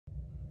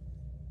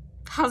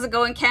How's it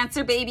going,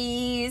 Cancer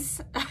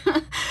babies?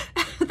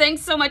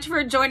 Thanks so much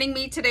for joining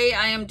me today.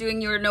 I am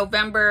doing your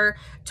November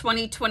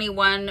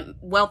 2021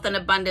 Wealth and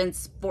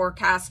Abundance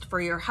forecast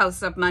for your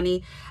house of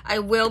money. I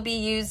will be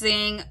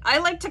using, I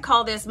like to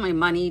call this my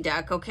money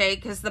deck, okay?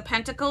 Because the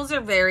pentacles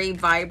are very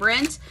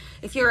vibrant.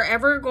 If you're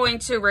ever going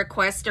to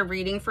request a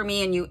reading for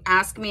me and you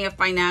ask me a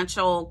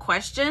financial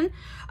question,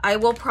 I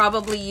will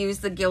probably use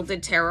the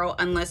Gilded Tarot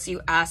unless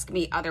you ask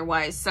me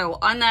otherwise. So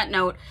on that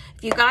note,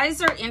 if you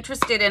guys are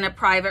interested in a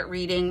private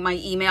reading, my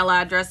email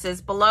address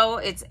is below.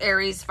 It's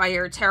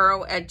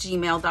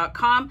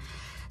ariesfiretarot@gmail.com.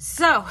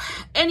 So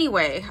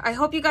anyway, I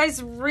hope you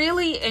guys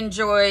really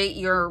enjoy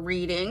your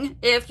reading.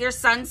 If your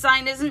sun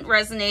sign isn't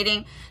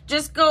resonating,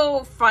 just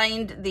go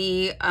find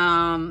the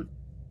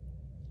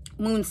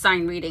moon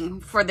sign reading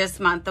for this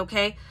month,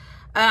 okay?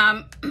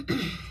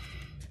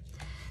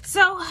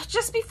 So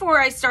just before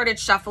I started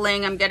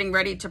shuffling, I'm getting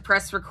ready to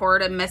press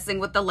record. I'm messing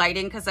with the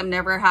lighting because I'm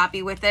never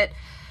happy with it.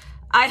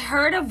 I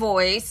heard a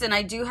voice, and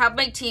I do have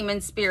my team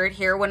in spirit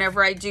here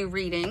whenever I do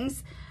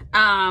readings.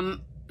 And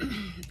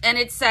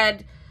it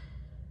said,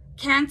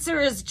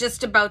 Cancer is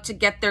just about to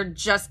get their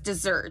just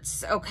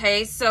desserts,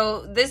 okay?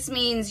 So this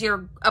means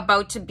you're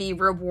about to be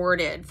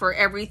rewarded for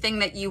everything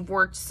that you've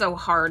worked so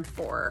hard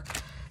for.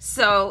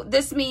 So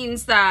this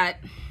means that,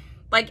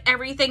 like,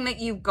 everything that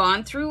you've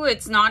gone through,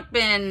 it's not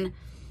been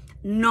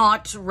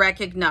not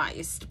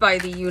recognized by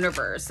the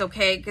universe,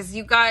 okay? Because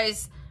you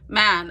guys,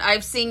 man,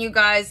 I've seen you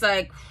guys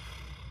like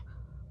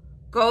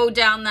go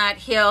down that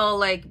hill,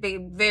 like be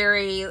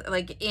very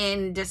like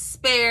in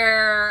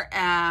despair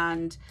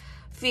and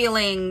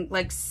feeling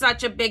like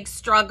such a big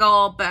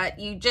struggle, but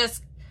you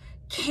just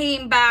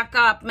came back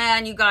up.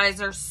 Man, you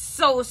guys are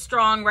so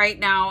strong right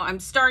now.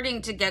 I'm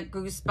starting to get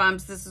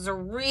goosebumps. This is a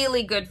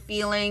really good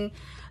feeling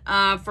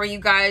for you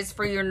guys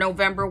for your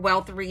November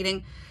wealth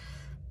reading.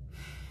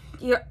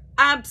 You're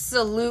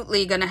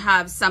absolutely going to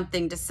have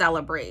something to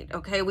celebrate,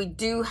 okay? We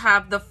do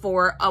have the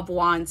Four of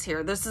Wands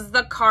here. This is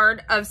the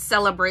card of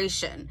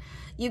celebration.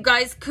 You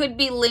guys could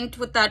be linked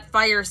with that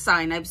fire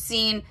sign. I've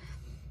seen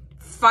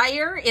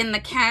fire in the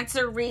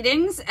Cancer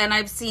readings, and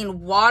I've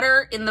seen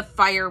water in the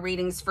fire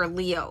readings for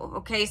Leo,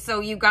 okay? So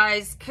you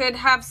guys could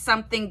have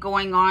something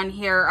going on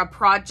here, a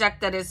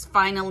project that is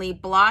finally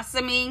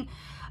blossoming.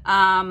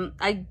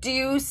 I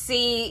do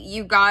see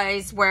you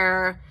guys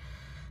where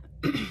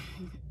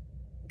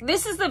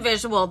this is the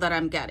visual that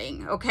I'm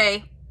getting,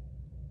 okay?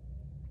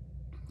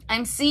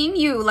 I'm seeing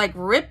you like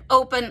rip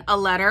open a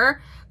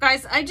letter.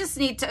 Guys, I just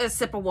need a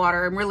sip of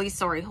water. I'm really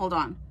sorry. Hold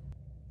on.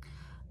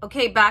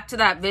 Okay, back to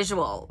that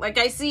visual. Like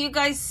I see you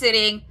guys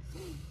sitting,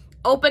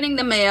 opening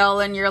the mail,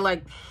 and you're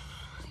like,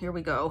 here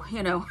we go,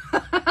 you know.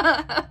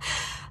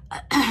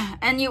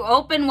 And you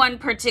open one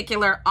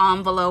particular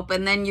envelope,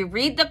 and then you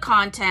read the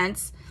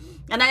contents.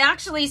 And I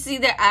actually see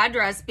the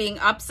address being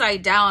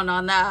upside down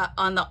on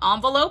the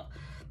envelope.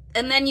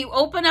 And then you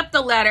open up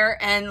the letter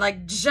and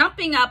like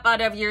jumping up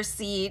out of your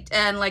seat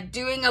and like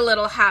doing a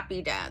little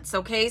happy dance,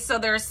 okay? So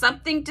there's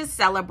something to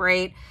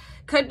celebrate.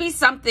 Could be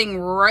something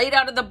right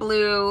out of the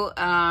blue,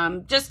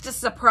 just a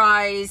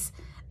surprise.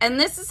 And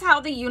this is how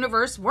the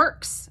universe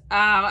works.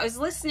 I was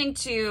listening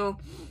to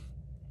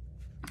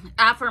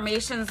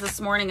affirmations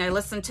this morning. I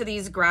listened to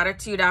these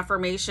gratitude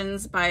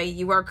affirmations by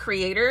You Are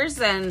Creators.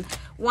 And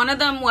one of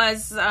them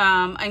was,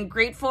 I'm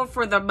grateful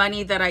for the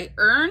money that I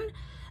earn.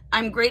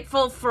 I'm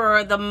grateful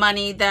for the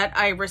money that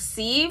I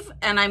receive,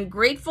 and I'm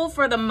grateful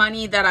for the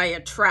money that I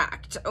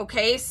attract,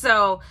 okay?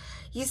 So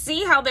you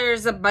see how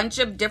there's a bunch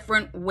of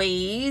different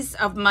ways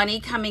of money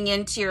coming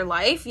into your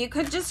life. You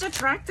could just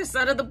attract this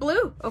out of the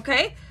blue,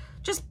 okay?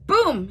 Just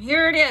boom,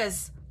 here it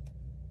is.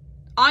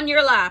 On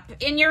your lap,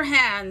 in your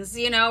hands,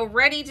 you know,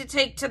 ready to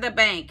take to the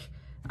bank.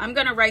 I'm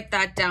going to write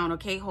that down,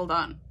 okay? Hold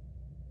on.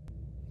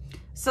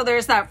 So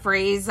there's that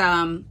phrase,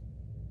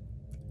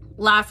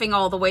 laughing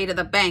all the way to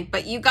the bank,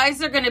 but you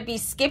guys are going to be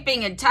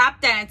skipping and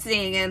tap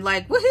dancing and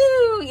like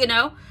woohoo, you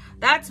know.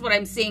 That's what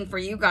I'm seeing for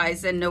you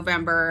guys in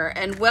November,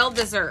 and well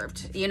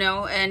deserved, you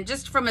know, and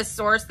just from a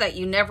source that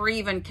you never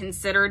even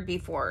considered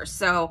before.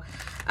 So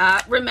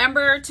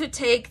remember to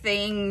take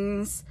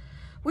things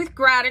with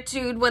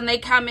gratitude when they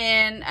come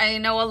in. I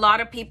know a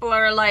lot of people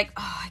are like,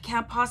 oh, I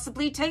can't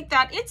possibly take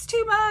that. It's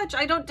too much.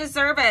 I don't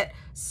deserve it.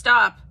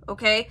 Stop,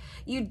 okay?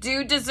 You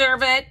do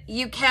deserve it.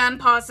 You can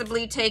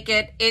possibly take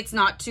it. It's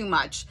not too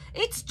much.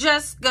 It's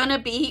just gonna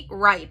be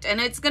right, and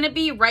it's gonna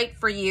be right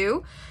for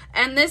you.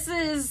 And this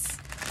is,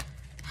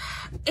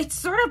 it's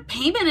sort of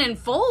payment in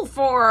full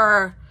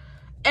for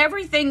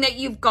everything that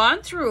you've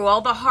gone through,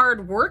 all the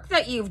hard work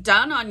that you've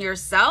done on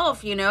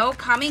yourself, you know,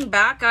 coming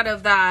back out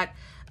of that,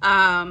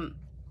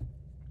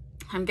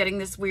 I'm getting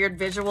this weird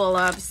visual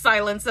of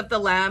Silence of the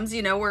Lambs,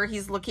 you know, where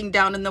he's looking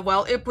down in the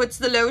well. It puts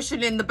the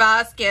lotion in the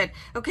basket.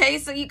 Okay,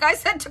 so you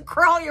guys had to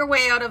crawl your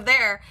way out of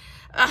there.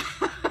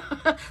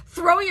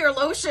 Throw your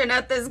lotion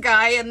at this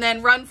guy and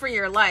then run for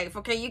your life.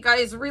 Okay, you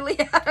guys really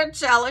had a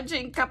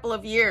challenging couple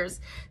of years.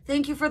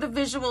 Thank you for the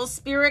visual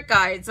spirit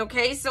guides.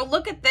 Okay, so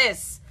look at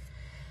this.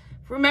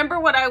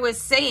 Remember what I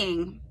was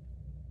saying.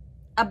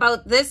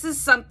 about this is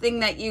something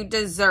that you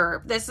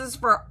deserve. This is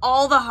for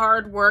all the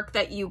hard work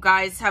that you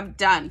guys have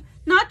done,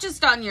 not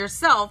just on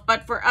yourself,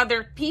 but for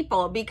other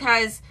people.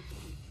 Because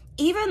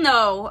even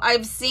though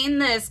I've seen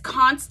this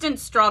constant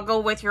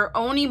struggle with your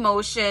own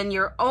emotion,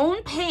 your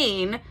own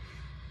pain,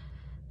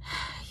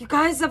 you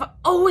guys have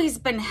always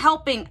been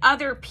helping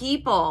other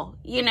people,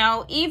 you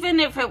know, even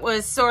if it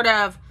was sort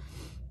of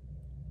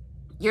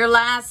your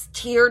last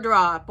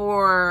teardrop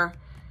or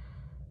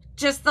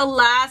just the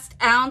last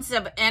ounce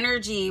of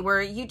energy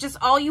where you just,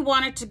 all you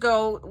wanted to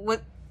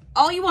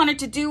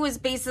do was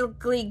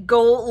basically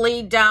go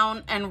lay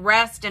down and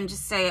rest and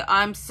just say,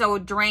 I'm so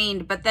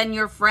drained. But then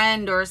your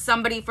friend or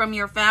somebody from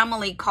your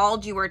family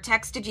called you or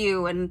texted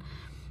you and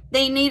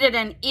they needed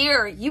an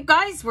ear. You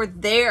guys were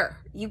there.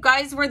 You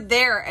guys were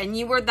there, and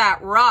you were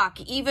that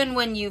rock, even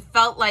when you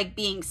felt like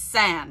being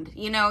sand.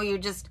 You know, you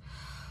just,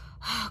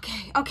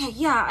 okay,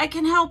 yeah, I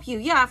can help you.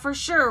 Yeah, for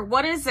sure.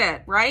 What is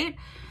it, right?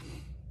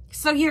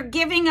 So you're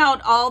giving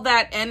out all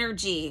that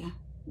energy,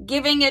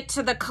 giving it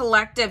to the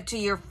collective, to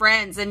your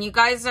friends, and you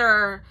guys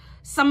are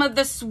some of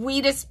the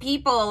sweetest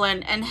people,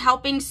 and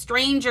helping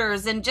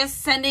strangers and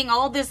just sending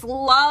all this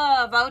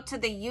love out to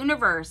the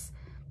universe.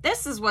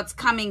 This is what's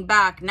coming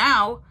back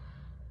now.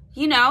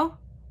 You know,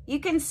 you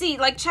can see,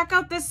 like, check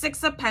out this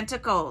Six of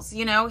Pentacles.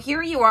 You know,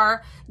 here you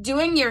are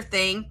doing your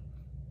thing.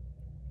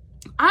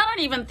 I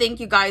don't even think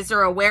you guys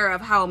are aware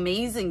of how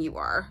amazing you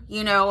are,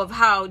 you know, of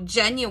how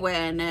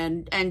genuine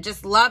and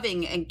just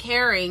loving and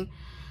caring,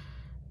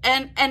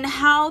 and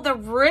how the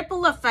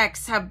ripple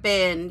effects have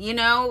been, you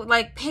know,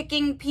 like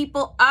picking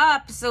people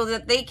up so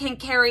that they can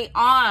carry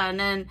on,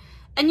 and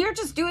you're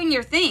just doing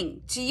your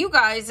thing. To you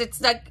guys,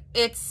 it's like,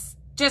 it's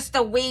just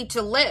a way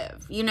to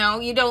live, you know.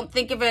 You don't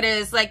think of it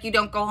as like, you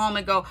don't go home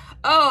and go,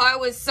 oh, I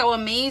was so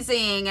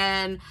amazing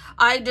and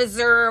I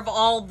deserve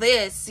all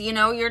this, you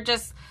know. You're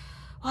just,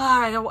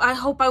 oh, I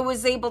hope I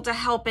was able to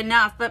help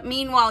enough. But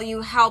meanwhile,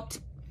 you helped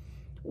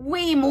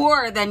way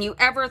more than you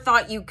ever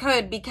thought you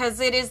could, because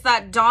it is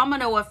that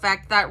domino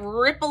effect, that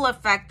ripple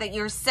effect that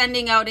you're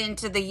sending out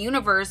into the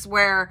universe,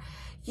 where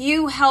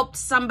you helped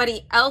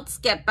somebody else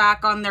get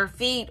back on their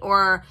feet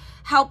or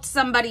helped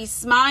somebody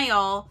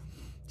smile,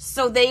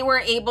 so they were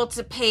able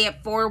to pay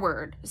it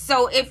forward.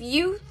 So if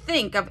you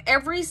think of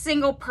every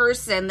single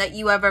person that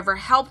you have ever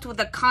helped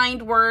with a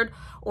kind word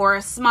or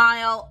a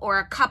smile or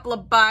a couple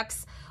of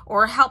bucks,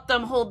 or help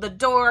them hold the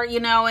door, you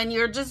know, and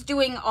you're just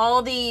doing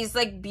all these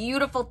like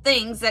beautiful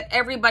things that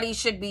everybody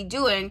should be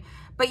doing,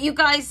 but you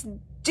guys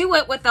do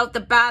it without the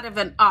bat of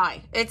an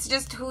eye. It's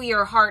just who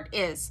your heart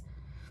is.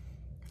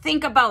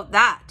 Think about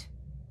that.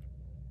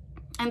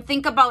 And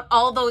think about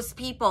all those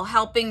people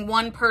helping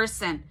one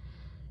person,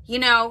 you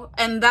know,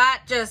 and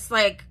that just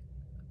like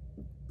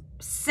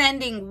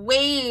sending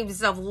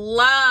waves of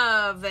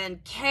love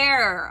and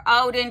care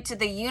out into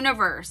the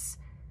universe.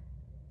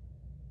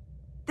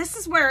 This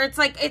is where it's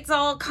like, it's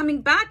all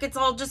coming back. It's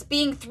all just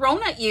being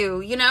thrown at you,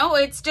 you know.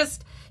 It's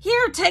just,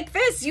 here, take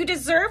this. You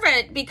deserve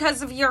it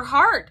because of your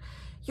heart,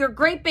 your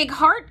great big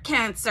heart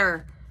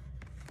cancer.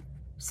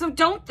 So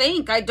don't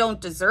think I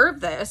don't deserve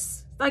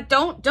this. Like,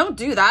 don't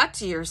do that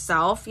to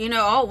yourself. You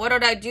know, oh, what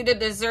did I do to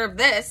deserve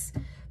this?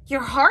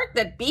 Your heart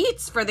that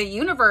beats for the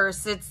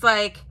universe. It's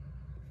like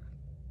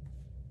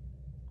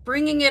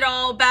bringing it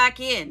all back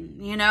in,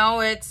 you know.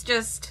 It's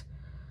just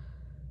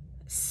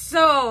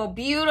so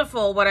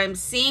beautiful what I'm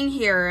seeing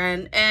here.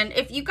 And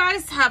if you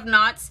guys have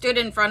not stood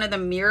in front of the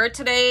mirror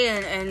today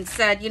and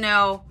said, you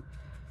know,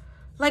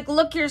 like,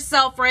 look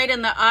yourself right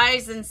in the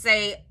eyes and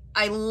say,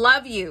 I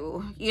love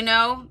you, you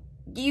know,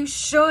 you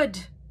should,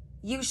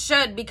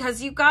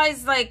 because you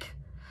guys, like,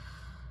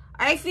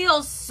 I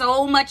feel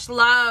so much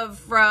love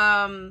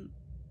from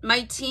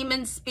my team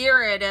in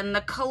spirit and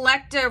the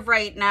collective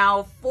right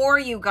now for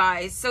you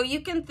guys. So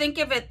you can think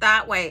of it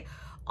that way.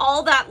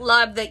 All that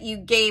love that you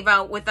gave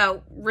out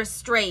without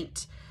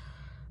restraint,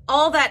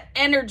 all that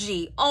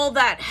energy, all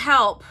that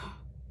help,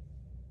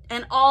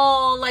 and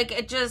all, like,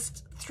 it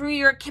just through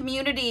your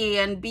community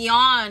and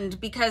beyond,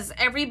 because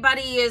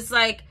everybody is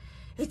like,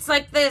 it's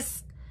like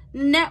this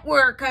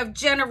network of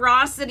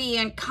generosity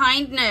and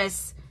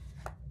kindness.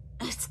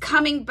 It's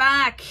coming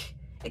back.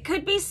 It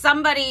could be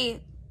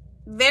somebody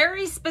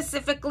very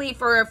specifically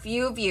for a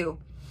few of you,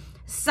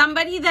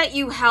 somebody that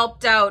you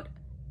helped out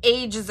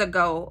ages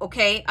ago,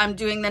 okay? I'm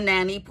doing the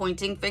nanny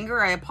pointing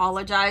finger. I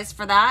apologize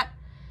for that.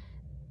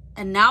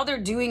 And now they're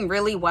doing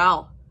really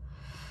well.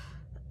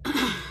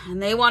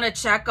 And they want to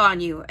check on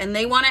you and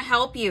they want to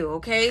help you,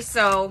 okay?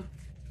 So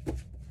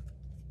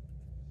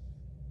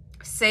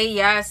say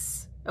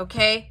yes,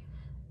 okay?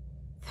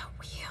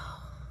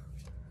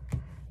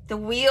 The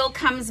wheel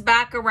comes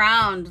back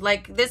around.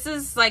 Like, this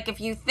is like,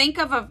 if you think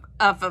of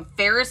a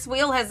Ferris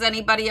wheel, has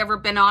anybody ever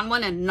been on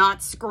one and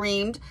not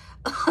screamed?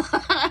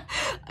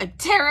 I'm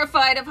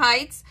terrified of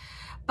heights,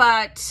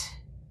 but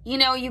you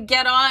know, you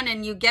get on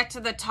and you get to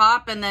the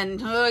top, and then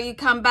you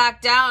come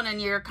back down and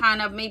you're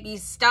kind of maybe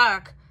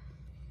stuck.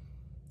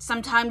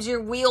 Sometimes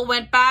your wheel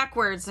went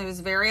backwards. It was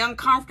very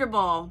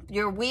uncomfortable.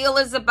 Your wheel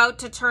is about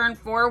to turn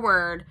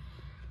forward.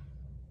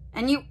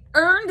 And you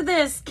earned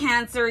this,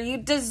 Cancer. You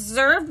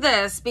deserve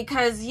this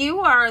because you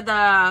are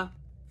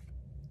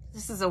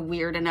this is a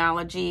weird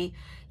analogy.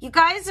 You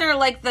guys are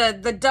like the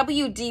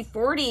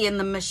WD-40 in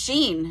the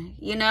machine,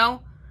 you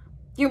know?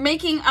 You're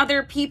making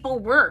other people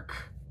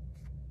work.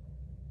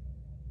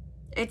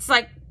 It's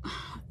like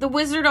the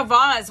Wizard of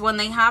Oz when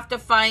they have to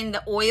find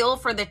the oil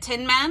for the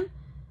Tin Man.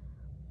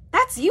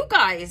 That's you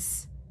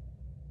guys,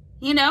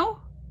 you know?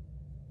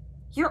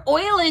 You're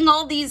oiling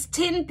all these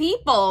tin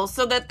people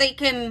so that they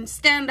can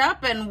stand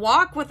up and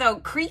walk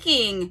without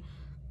creaking.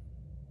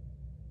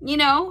 You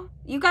know,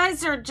 you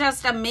guys are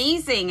just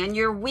amazing and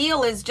your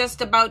wheel is just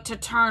about to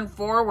turn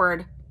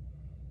forward.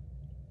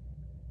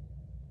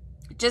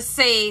 Just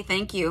say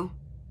thank you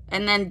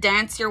and then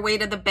dance your way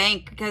to the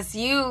bank because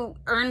you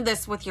earned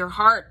this with your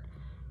heart,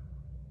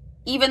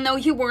 even though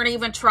you weren't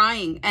even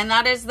trying. And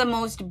that is the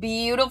most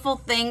beautiful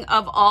thing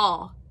of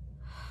all.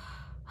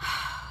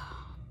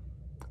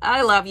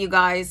 I love you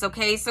guys,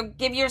 okay? So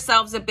give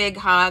yourselves a big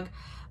hug.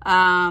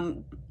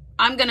 I'm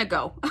gonna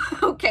go,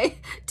 okay?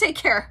 Take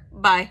care.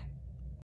 Bye.